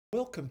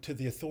Welcome to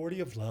the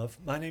Authority of Love.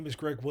 My name is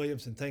Greg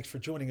Williams, and thanks for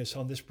joining us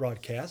on this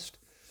broadcast.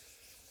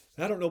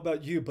 I don't know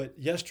about you, but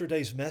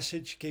yesterday's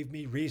message gave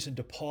me reason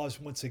to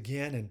pause once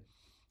again and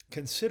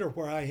consider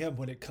where I am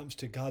when it comes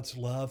to God's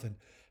love and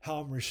how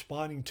I'm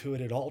responding to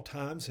it at all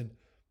times and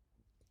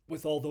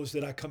with all those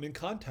that I come in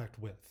contact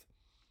with.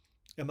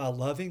 Am I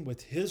loving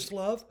with His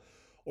love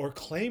or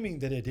claiming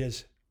that it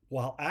is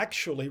while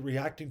actually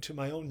reacting to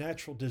my own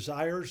natural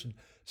desires and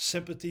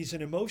sympathies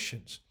and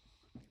emotions?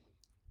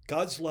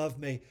 God's love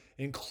may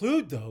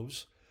include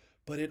those,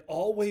 but it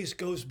always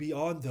goes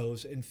beyond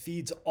those and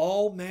feeds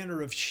all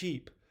manner of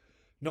sheep,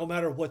 no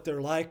matter what they're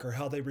like or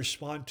how they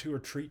respond to or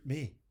treat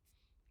me.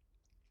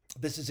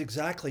 This is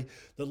exactly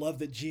the love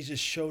that Jesus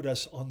showed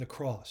us on the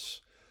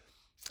cross.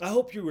 I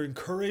hope you were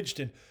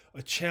encouraged and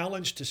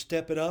challenged to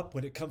step it up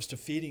when it comes to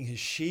feeding His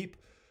sheep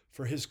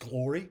for His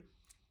glory.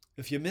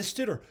 If you missed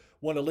it or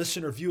want to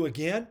listen or view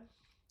again,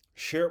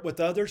 share it with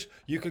others.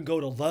 You can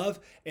go to Love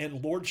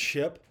and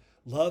Lordship,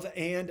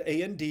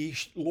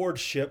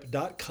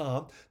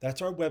 loveandandlordship.com.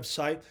 That's our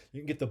website. You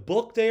can get the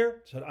book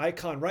there. It's an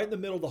icon right in the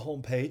middle of the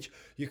homepage.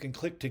 You can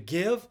click to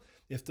give.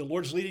 If the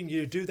Lord's leading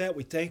you to do that,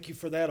 we thank you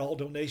for that. All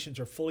donations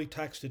are fully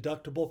tax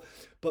deductible.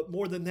 But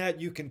more than that,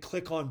 you can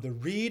click on the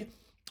read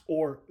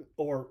or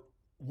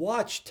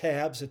watch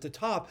tabs at the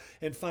top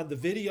and find the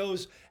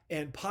videos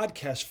and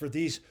podcasts for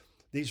these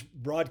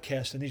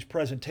broadcasts and these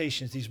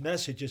presentations, these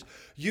messages.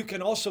 You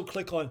can also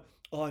click on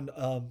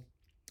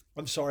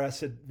I'm sorry, I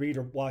said read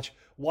or watch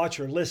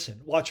or listen.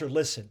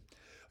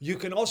 You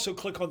can also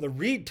click on the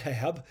read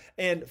tab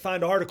and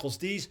find articles,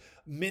 these,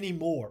 many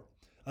more.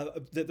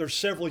 There's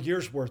several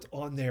years worth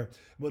on there.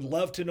 Would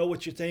love to know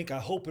what you think. I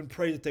hope and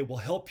pray that they will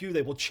help you.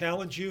 They will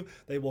challenge you.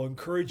 They will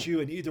encourage you.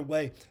 And either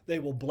way, they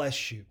will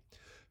bless you.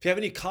 If you have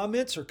any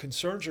comments or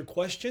concerns or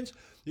questions,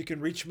 you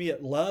can reach me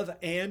at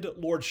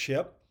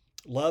loveandlordship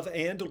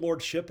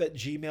at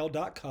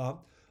gmail.com,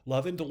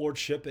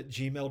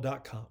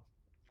 loveandlordship@gmail.com.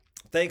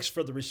 Thanks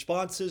for the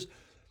responses,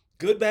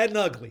 good, bad, and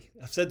ugly.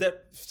 I've said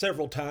that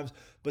several times,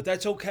 but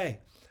that's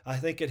okay. I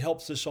think it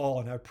helps us all,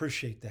 and I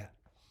appreciate that.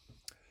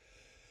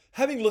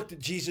 Having looked at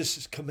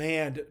Jesus'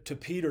 command to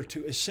Peter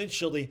to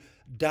essentially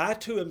die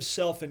to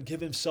himself and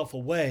give himself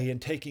away in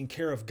taking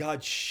care of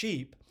God's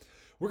sheep,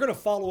 we're going to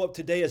follow up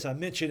today, as I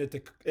mentioned at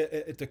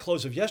the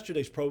close of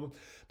yesterday's program,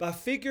 by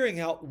figuring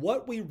out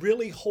what we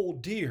really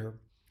hold dear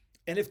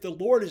and if the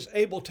Lord is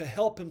able to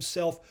help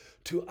Himself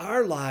to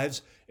our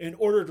lives in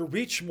order to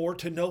reach more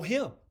to know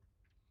Him.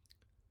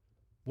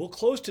 We'll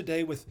close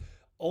today with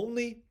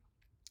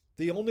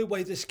the only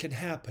way this can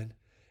happen,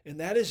 and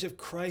that is if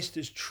Christ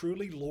is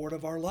truly Lord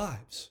of our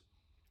lives.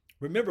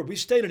 Remember, we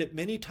stated it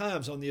many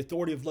times on the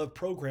Authority of Love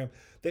program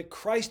that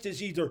Christ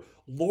is either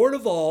Lord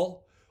of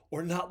all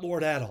or not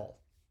Lord at all.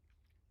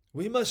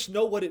 We must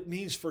know what it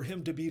means for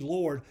Him to be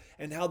Lord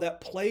and how that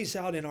plays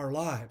out in our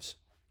lives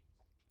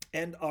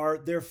and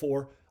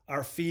therefore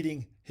are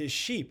feeding His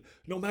sheep,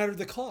 no matter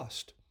the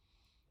cost.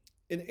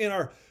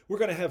 We're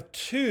going to have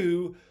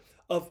two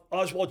of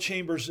Oswald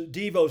Chambers'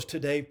 devos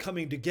today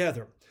coming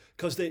together,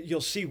 because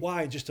you'll see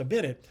why in just a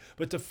minute.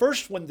 But the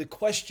first one, the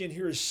question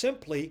here is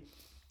simply,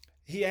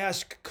 he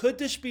asked, could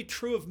this be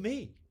true of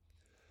me?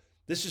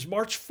 This is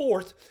March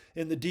 4th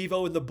in the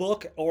Devo in the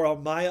book or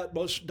on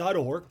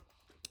myutmost.org.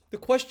 The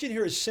question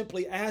here is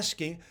simply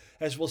asking,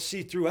 as we'll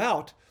see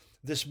throughout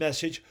this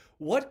message,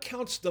 what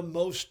counts the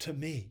most to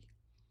me?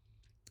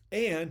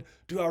 And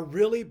do I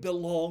really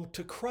belong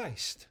to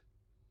Christ?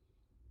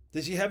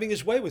 Is He having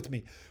His way with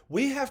me?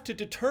 We have to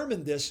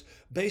determine this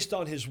based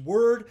on His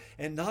Word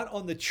and not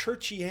on the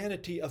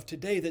churchianity of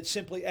today that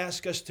simply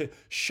asks us to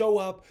show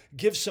up,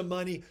 give some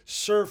money,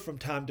 serve from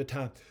time to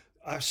time.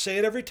 I say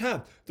it every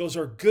time. Those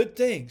are good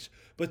things.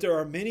 But there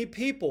are many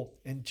people,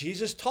 and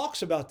Jesus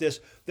talks about this,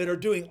 that are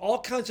doing all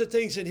kinds of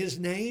things in His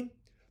name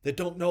that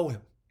don't know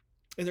Him.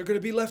 And they're going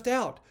to be left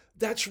out.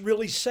 That's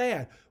really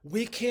sad.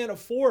 We can't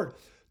afford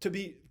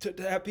to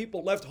have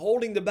people left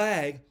holding the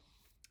bag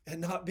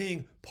and not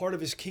being part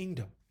of His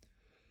kingdom.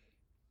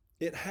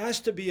 It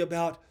has to be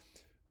about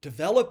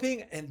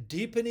developing and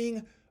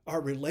deepening our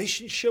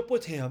relationship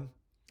with Him,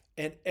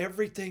 and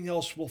everything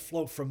else will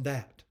flow from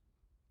that.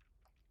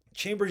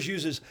 Chambers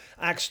uses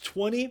Acts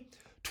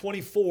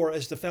 20:24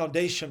 as the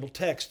foundational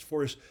text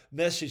for his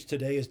message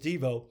today as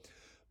Devo.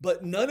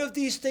 But none of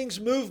these things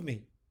move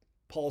me,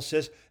 Paul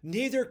says,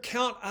 neither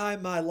count I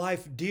my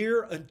life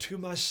dear unto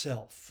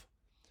myself.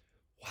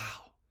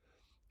 Wow.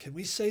 Can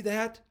we say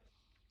that?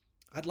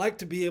 I'd like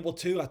to be able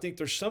to. I think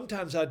there's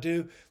sometimes I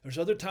do. There's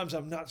other times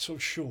I'm not so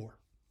sure.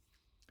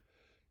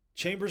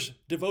 Chambers'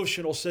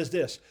 devotional says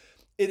this: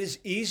 it is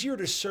easier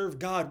to serve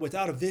God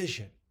without a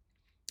vision.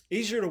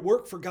 Easier to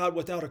work for God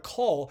without a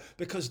call,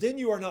 because then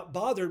you are not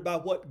bothered by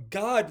what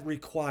God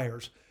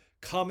requires.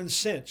 Common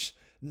sense,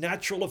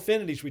 natural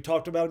affinities, we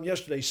talked about them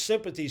yesterday,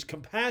 sympathies,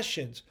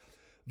 compassions,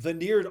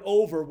 veneered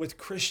over with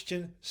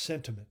Christian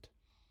sentiment.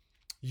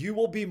 You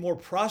will be more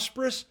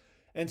prosperous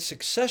and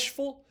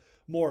successful,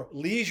 more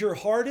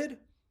leisure-hearted,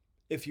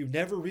 if you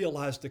never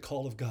realize the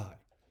call of God.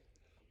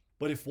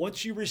 But if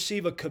once you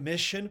receive a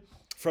commission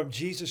from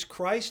Jesus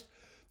Christ,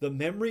 the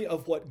memory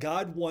of what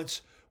God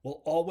wants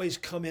will always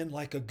come in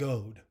like a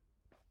goad.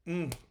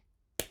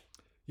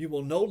 You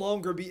will no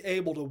longer be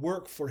able to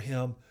work for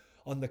Him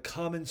on the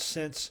common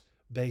sense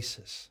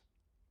basis.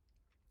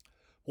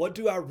 What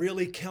do I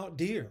really count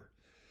dear?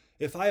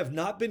 If I have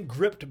not been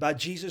gripped by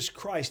Jesus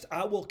Christ,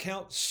 I will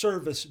count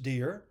service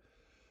dear,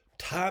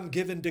 time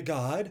given to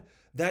God,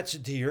 that's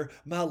dear,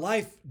 my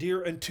life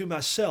dear unto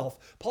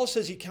myself. Paul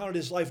says he counted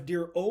his life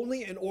dear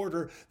only in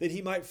order that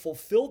he might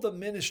fulfill the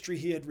ministry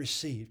he had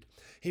received.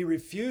 He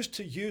refused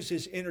to use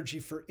his energy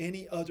for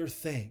any other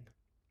thing.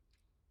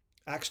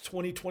 Acts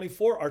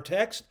 20:24, our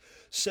text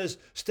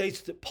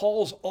states that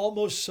Paul's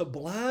almost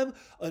sublime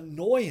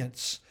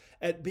annoyance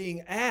at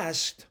being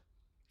asked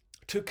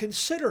to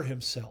consider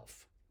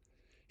himself.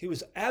 He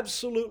was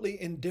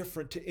absolutely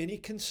indifferent to any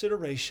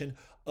consideration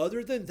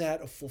other than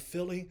that of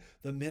fulfilling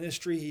the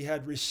ministry he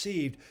had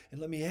received.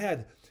 And let me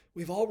add,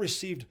 we've all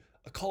received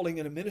a calling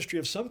in a ministry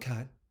of some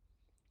kind.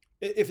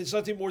 If it's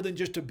nothing more than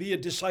just to be a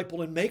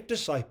disciple and make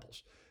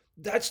disciples,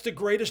 that's the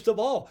greatest of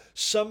all.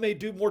 Some may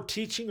do more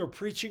teaching or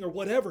preaching or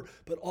whatever,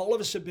 but all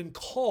of us have been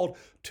called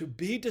to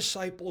be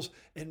disciples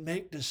and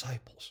make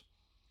disciples.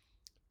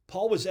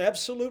 Paul was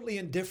absolutely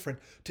indifferent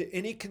to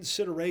any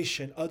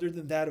consideration other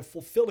than that of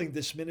fulfilling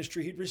this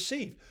ministry he'd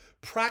received.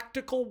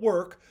 Practical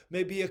work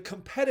may be a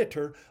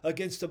competitor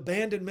against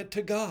abandonment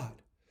to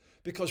God,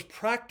 because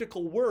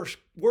practical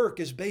work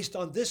is based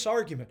on this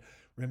argument.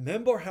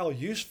 Remember how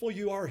useful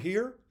you are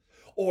here?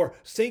 Or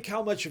think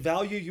how much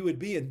value you would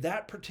be in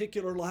that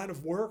particular line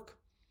of work?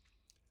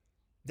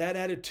 That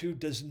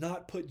attitude does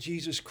not put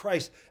Jesus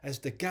Christ as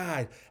the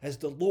guide, as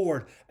the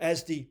Lord,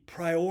 as the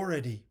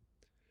priority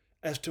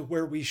as to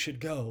where we should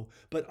go,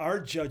 but our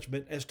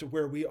judgment as to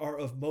where we are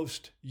of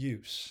most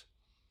use.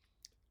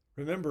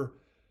 Remember,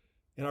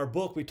 in our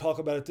book, we talk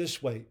about it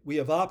this way. We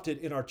have opted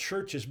in our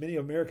churches, many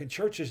American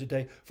churches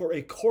today, for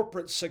a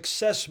corporate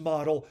success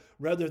model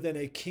rather than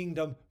a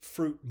kingdom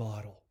fruit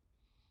model.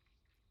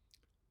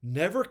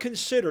 Never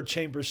consider,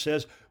 Chambers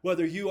says,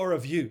 whether you are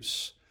of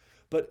use,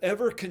 but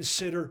ever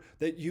consider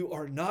that you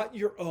are not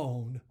your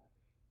own,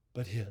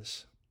 but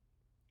His.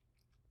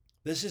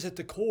 This is at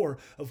the core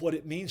of what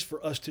it means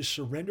for us to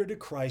surrender to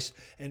Christ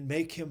and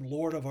make Him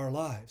Lord of our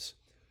lives.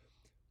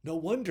 No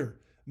wonder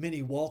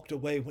many walked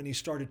away when He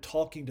started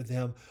talking to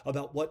them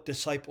about what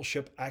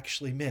discipleship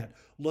actually meant.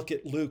 Look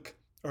at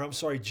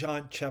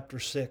John chapter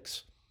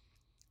 6.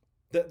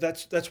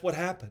 That's what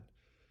happened.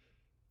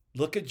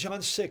 Look at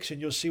John 6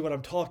 and you'll see what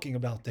I'm talking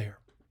about there.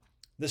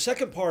 The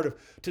second part of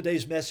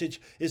today's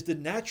message is the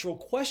natural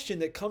question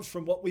that comes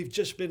from what we've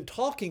just been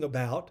talking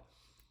about.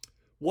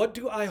 What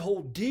do I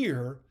hold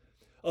dear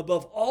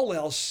above all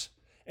else?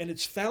 And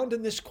it's found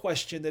in this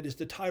question that is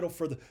the title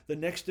for the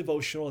next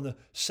devotional and the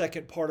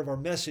second part of our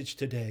message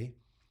today.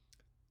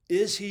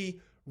 Is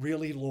He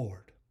really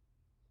Lord?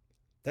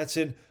 That's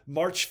in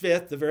March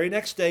 5th, the very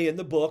next day in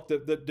the book, the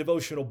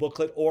devotional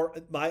booklet, or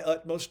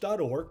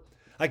myutmost.org.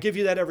 I give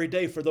you that every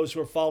day for those who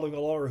are following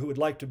along or who would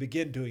like to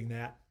begin doing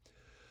that.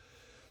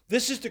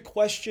 This is the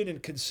question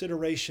and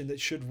consideration that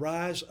should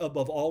rise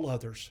above all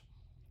others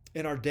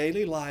in our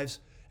daily lives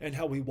and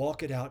how we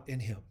walk it out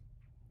in Him.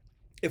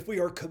 If we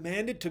are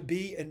commanded to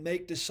be and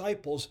make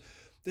disciples,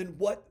 then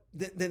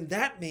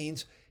that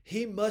means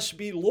He must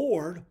be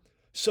Lord.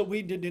 So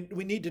we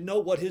need to know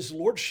what His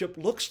lordship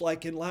looks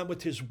like in line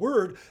with His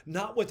word,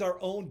 not with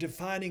our own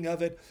defining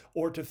of it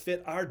or to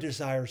fit our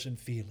desires and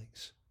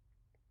feelings.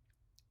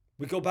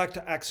 We go back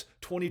to Acts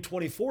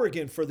 20:24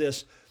 again for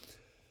this.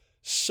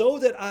 So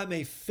that I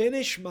may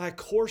finish my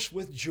course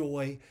with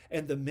joy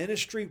and the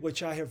ministry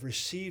which I have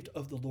received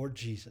of the Lord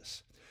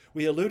Jesus.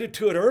 We alluded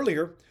to it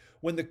earlier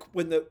when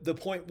the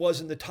point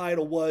was, and the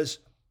title was,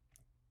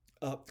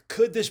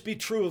 could this be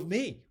true of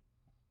me?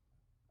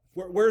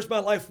 Where's my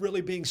life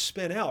really being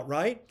spent out,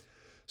 right?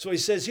 So he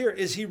says here,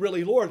 is He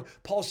really Lord?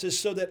 Paul says,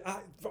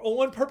 for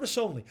one purpose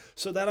only,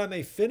 so that I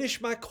may finish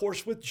my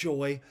course with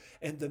joy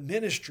and the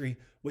ministry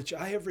which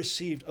I have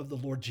received of the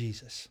Lord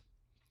Jesus.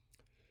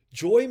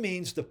 Joy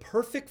means the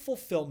perfect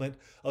fulfillment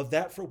of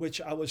that for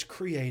which I was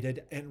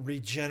created and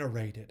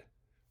regenerated,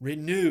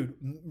 renewed,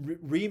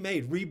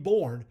 remade,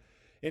 reborn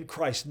in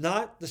Christ,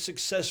 not the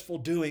successful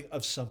doing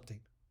of something.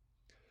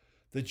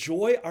 The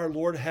joy our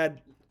Lord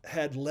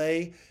had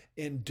lay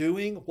in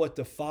doing what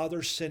the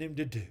Father sent Him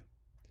to do.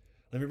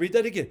 Let me read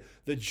that again.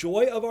 The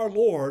joy of our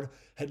Lord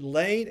had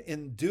lain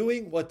in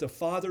doing what the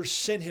Father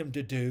sent Him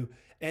to do.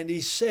 And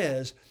He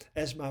says,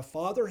 as my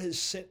Father has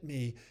sent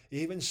me,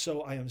 even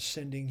so I am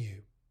sending you.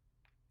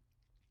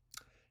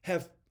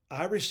 Have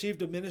I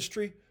received a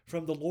ministry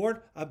from the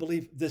Lord? I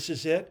believe this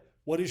is it.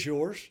 What is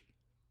yours?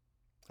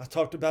 I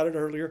talked about it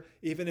earlier,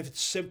 even if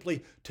it's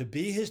simply to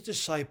be His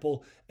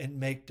disciple and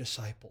make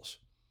disciples.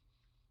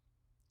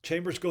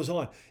 Chambers goes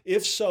on,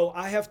 if so,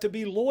 I have to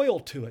be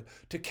loyal to it,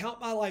 to count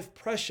my life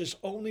precious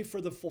only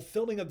for the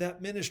fulfilling of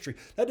that ministry.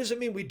 That doesn't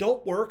mean we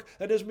don't work.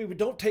 That doesn't mean we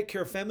don't take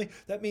care of family.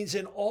 That means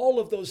in all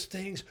of those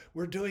things,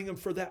 we're doing them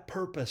for that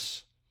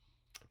purpose.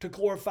 to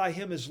glorify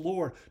Him as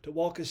Lord, to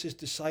walk as His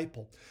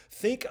disciple.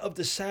 Think of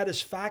the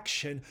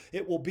satisfaction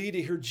it will be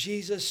to hear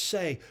Jesus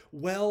say,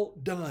 "Well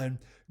done,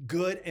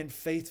 good and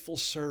faithful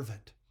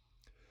servant."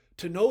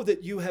 To know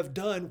that you have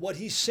done what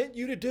He sent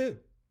you to do.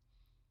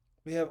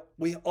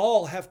 We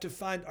all have to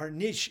find our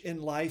niche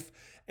in life,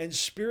 and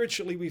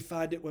spiritually we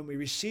find it when we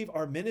receive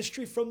our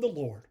ministry from the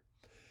Lord.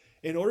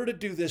 In order to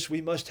do this, we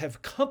must have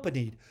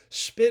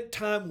spent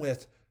time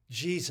with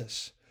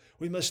Jesus.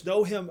 We must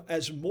know Him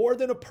as more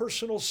than a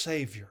personal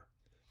Savior.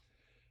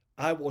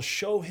 I will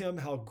show him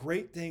how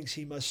great things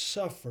he must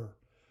suffer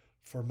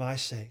for my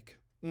sake.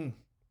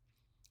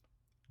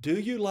 Do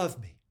you love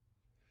me?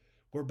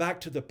 We're back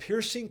to the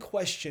piercing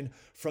question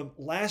from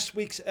last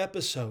week's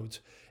episodes,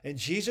 and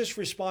Jesus'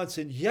 response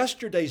in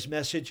yesterday's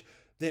message,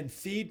 then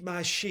feed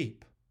my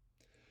sheep.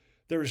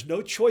 There is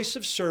no choice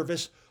of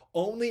service,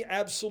 only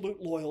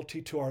absolute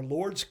loyalty to our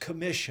Lord's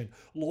commission,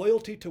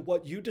 loyalty to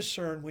what you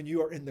discern when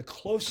you are in the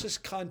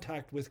closest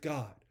contact with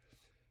God.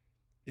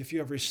 If you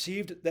have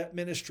received that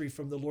ministry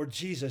from the Lord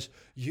Jesus,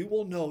 you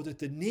will know that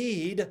the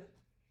need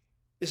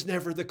is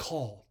never the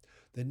call.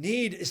 The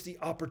need is the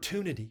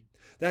opportunity.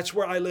 That's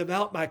where I live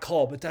out my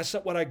call, but that's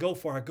not what I go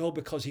for. I go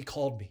because He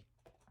called me.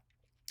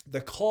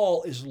 The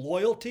call is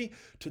loyalty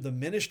to the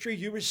ministry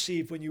you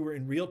received when you were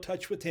in real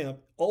touch with Him,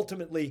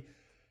 ultimately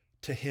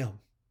to Him.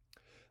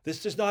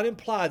 This does not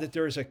imply that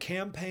there is a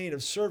campaign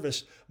of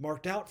service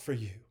marked out for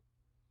you,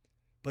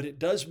 but it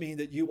does mean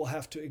that you will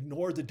have to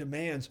ignore the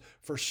demands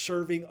for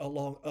serving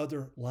along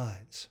other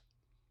lines.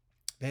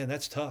 Man,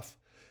 that's tough.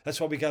 That's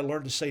why we got to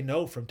learn to say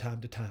no from time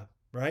to time,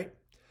 right?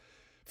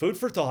 Food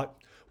for thought.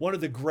 One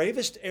of the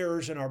gravest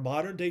errors in our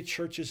modern day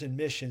churches and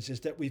missions is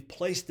that we've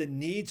placed the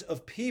needs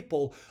of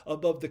people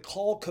above the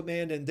call,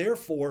 command, and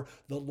therefore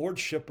the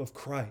lordship of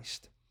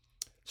Christ.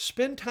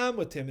 Spend time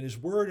with Him in His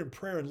Word and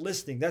prayer and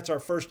listening. That's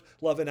our first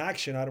love in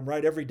action item,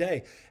 right? Every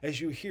day.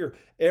 As you hear,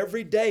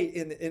 every day,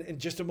 in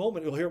just a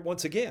moment, you'll hear it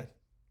once again,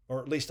 or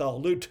at least I'll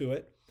allude to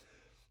it.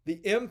 The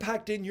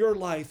impact in your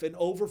life and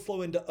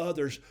overflow into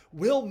others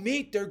will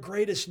meet their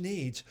greatest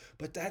needs,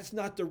 but that's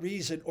not the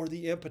reason or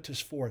the impetus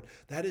for it.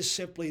 That is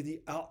simply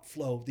the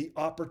outflow, the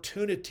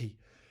opportunity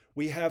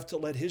we have to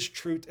let His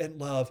truth and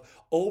love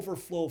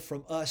overflow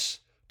from us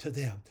to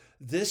them.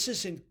 This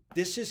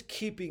is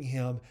keeping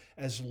Him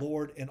as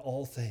Lord in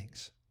all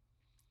things.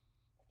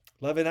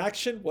 Love in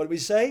action, what do we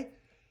say?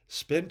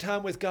 Spend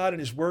time with God in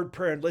His Word,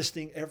 prayer, and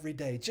listening every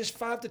day. Just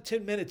 5 to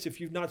 10 minutes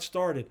if you've not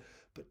started.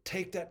 But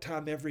take that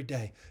time every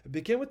day.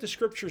 Begin with the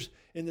scriptures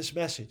in this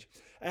message.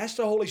 Ask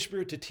the Holy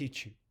Spirit to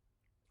teach you.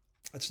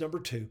 That's number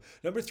 2.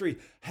 Number 3,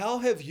 how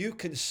have you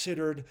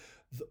considered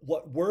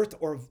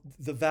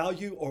the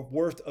value or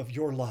worth of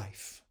your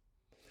life?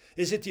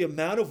 Is it the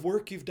amount of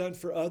work you've done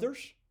for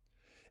others?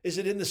 Is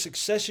it in the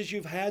successes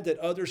you've had that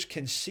others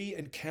can see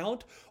and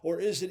count? Or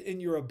is it in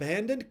your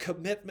abandoned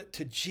commitment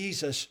to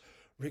Jesus,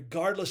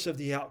 regardless of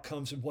the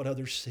outcomes and what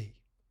others see?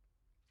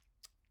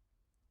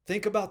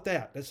 Think about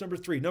that. That's number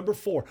 3. Number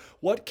 4,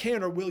 what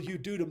can or will you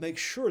do to make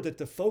sure that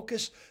the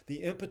focus, the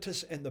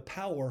impetus, and the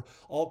power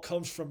all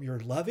comes from your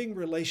loving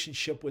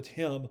relationship with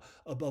Him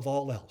above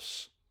all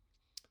else?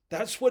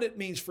 That's what it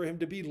means for Him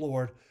to be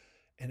Lord,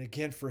 and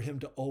again, for Him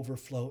to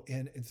overflow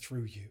in and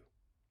through you.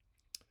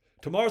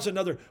 Tomorrow's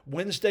another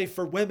Wednesday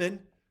for Women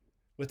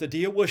with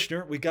Adia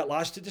Wushner. We've got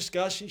lots to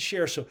discuss and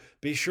share, so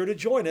be sure to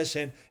join us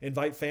and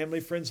invite family,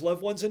 friends,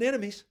 loved ones, and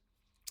enemies.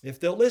 If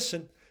they'll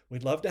listen,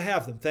 we'd love to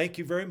have them. Thank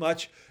you very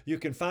much. You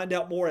can find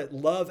out more at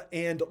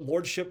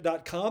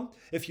loveandlordship.com.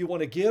 If you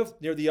want to give,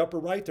 near the upper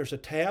right, there's a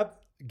tab,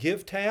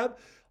 Give tab.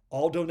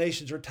 All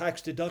donations are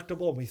tax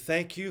deductible, and we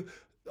thank you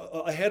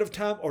ahead of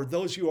time, or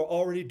those you are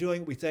already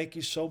doing. We thank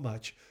you so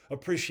much.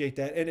 Appreciate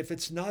that. And if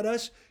it's not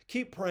us,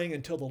 keep praying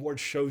until the Lord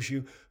shows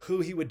you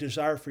who He would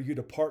desire for you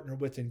to partner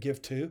with and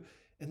give to,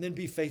 and then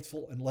be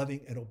faithful and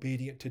loving and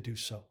obedient to do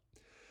so.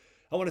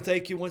 I want to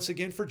thank you once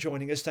again for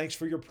joining us. Thanks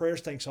for your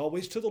prayers. Thanks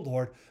always to the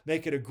Lord.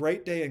 Make it a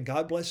great day, and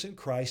God bless in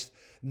Christ.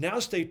 Now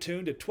stay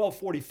tuned at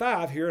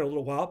 12:45 here in a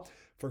little while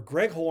for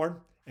Greg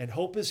Horn and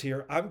Hope is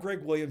Here. I'm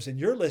Greg Williams, and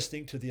you're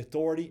listening to The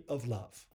Authority of Love.